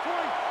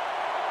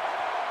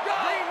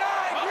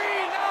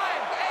 Green 9!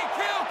 Hey,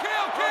 kill!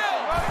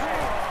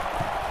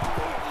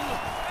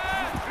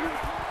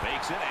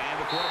 Makes it, and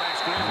the quarterback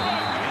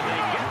scrambling, and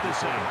they get the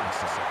sack.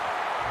 Loss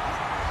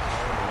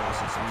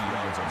of 3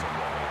 yards on the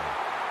ball.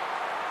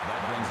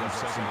 That brings up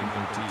second and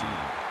 13.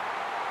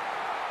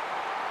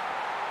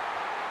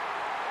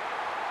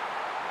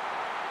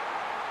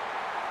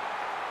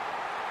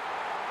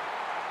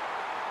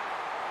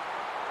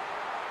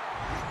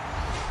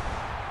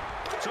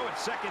 So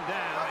it's 2nd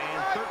down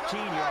and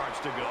 13 yards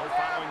to go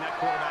following that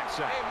quarterback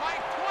sack. Hey,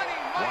 Mike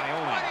 20,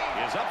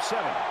 Wyoming is up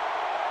 7.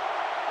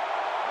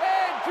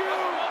 And 2.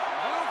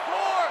 Blue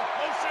 4.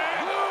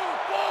 Blue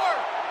 4.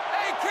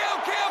 Hey,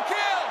 kill!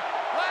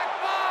 Black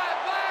 5.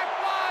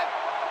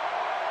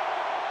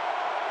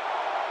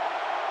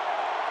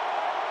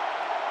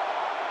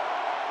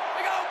 Here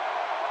we go.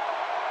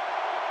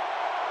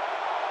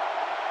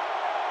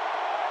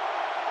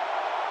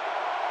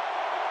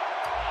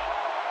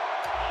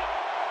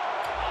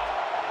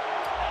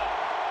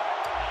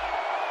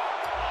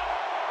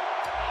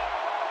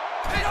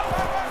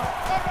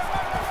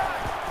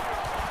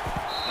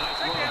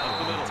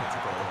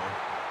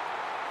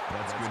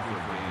 That's good for a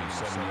gain of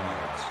 7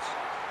 yards.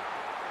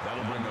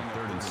 That'll bring up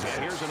 3rd and 6.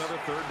 And here's another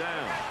 3rd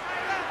down.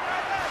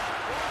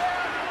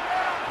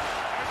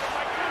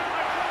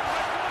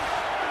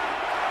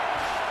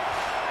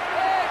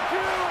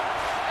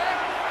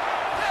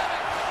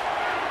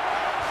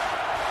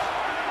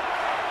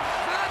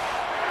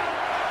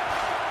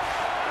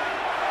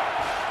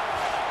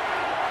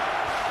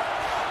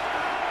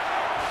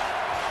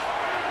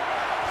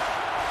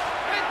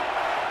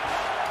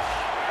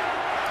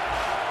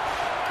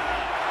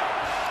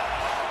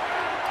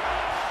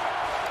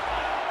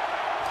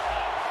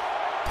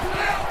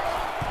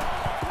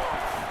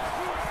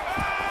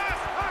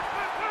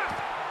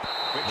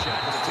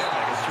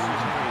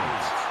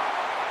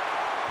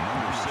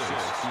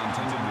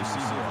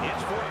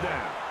 It's 4th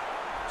down.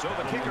 So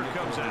the kicker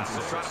comes out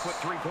to try to put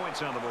 3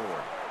 points on the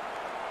board.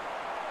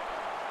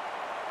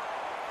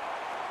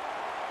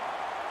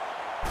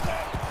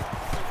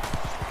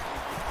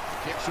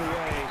 Kicks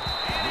away.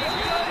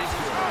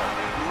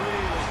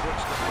 Really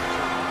puts the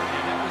pressure on.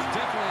 And that was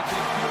definitely a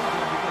big field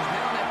goal because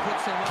now that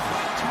puts them up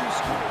by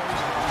 2 scores.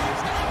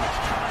 There's not much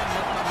time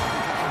left on the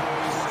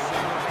Cowboys.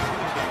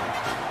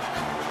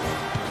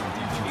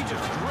 He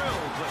just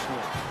drilled this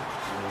one.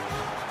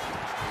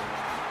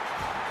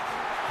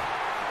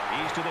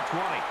 He's to the 20.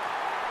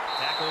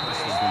 Tackle made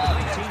the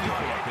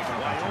 19-yard line.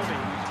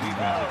 Wyoming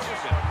rebounds.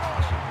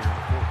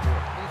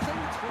 The thing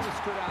that's really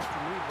stood out to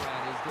me,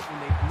 Brad, is that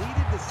when they've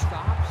needed the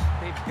stops,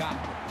 they've gotten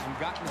it and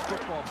gotten the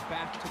football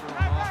back to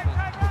their own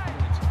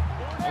offense.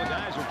 Well, the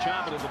guys are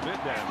chomping at the bit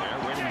down there,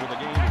 waiting for the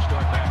game to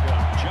start back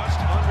up. Just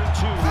under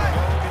 2 to go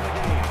in the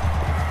game.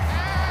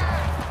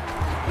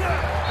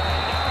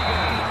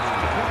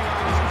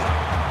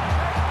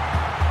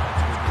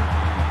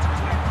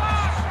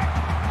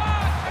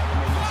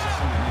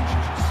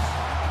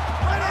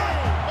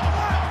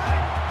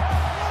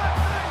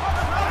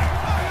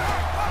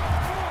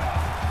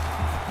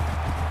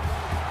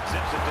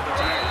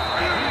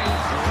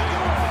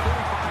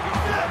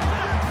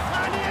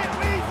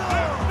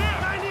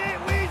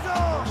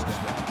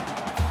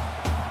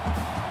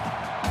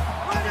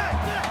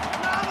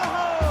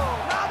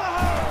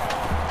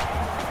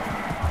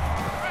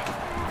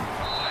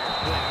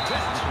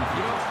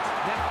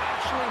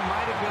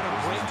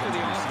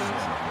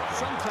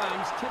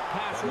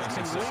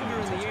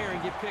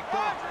 Picked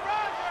off.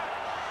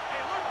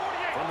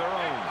 From their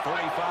own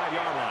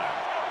 45-yard line.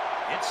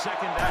 It's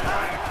 2nd down.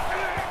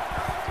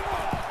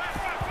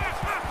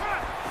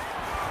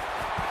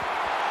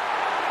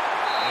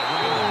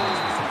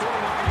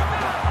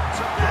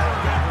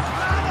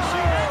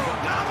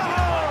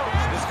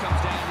 This comes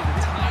down to the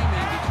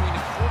timing between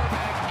the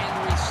quarterback and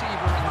the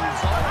receiver, and the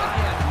result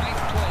again, nice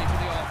play for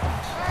the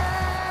offense.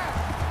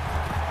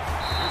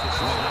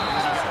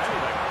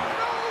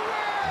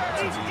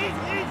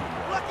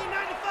 Lucky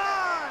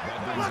 95! That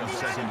brings up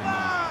 2nd and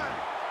 9.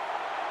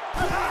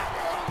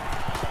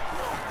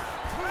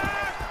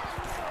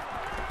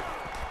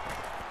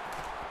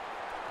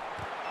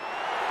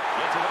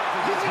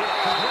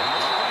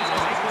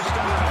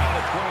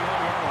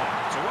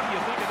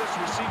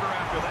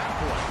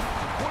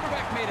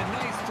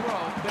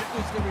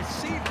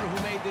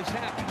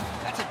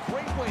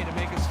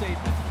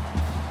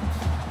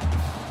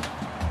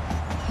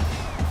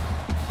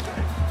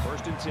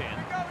 it's in.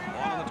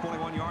 On the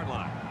 21-yard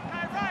line.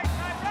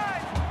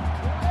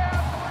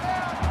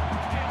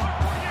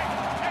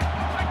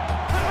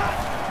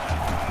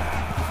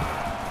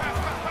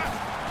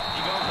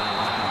 He goes on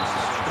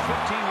the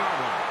 15-yard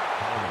line.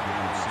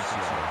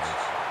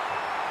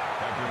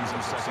 That brings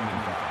him second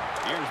and 5.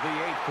 Here's the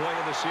 8th play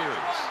of the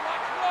series.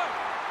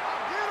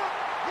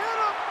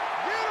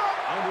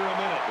 Under a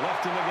minute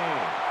left in the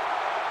game.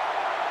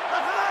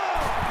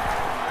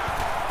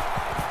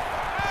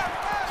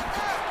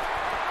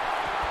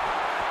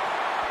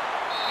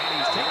 And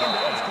he's taken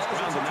down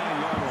around the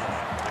 9-yard line.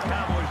 The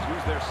Cowboys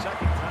use their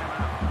second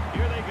timeout.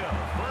 Here they go.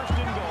 First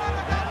and goal,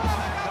 down by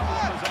a couple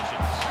of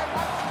possessions.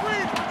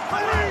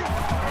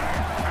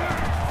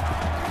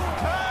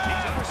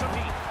 He's in for some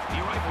heat.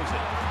 He rifles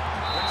it.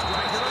 Let's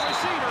strike to the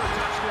receiver.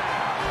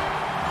 Touchdown.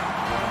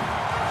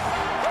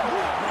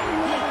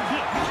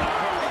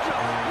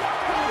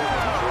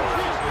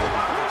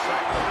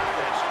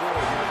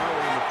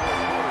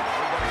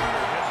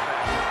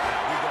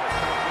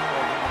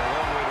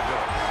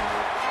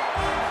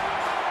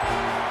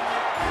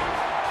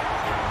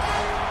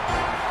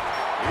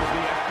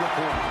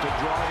 To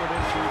draw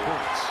within 3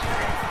 points.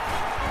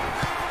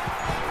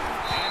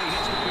 And he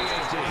hits the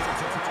PAT.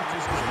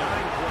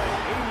 9-play,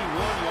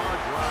 81-yard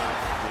drive.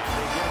 And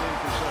they get in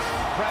for 7.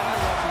 Brad, I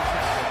love these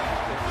guys.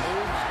 They're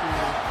old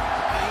school,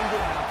 kind of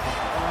out to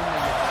own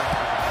the yard.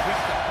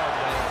 Reach the hard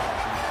way.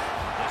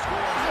 The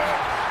score is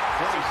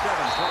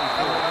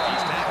 27-24.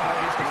 He's back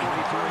against the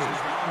 43.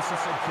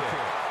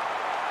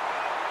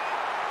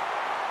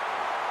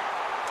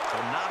 So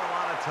not a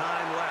lot of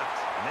time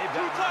left. And they've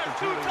got an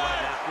opportunity right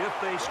now. If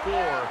they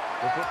score,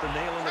 they'll put the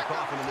nail in the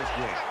coffin in this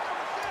game.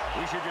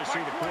 We should just see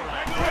the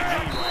quarterback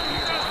right here.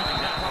 Running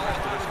down the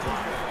rest of this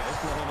clock.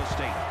 Oklahoma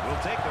State will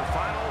take their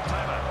final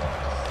timeout.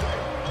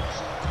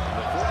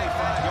 The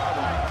 45-yard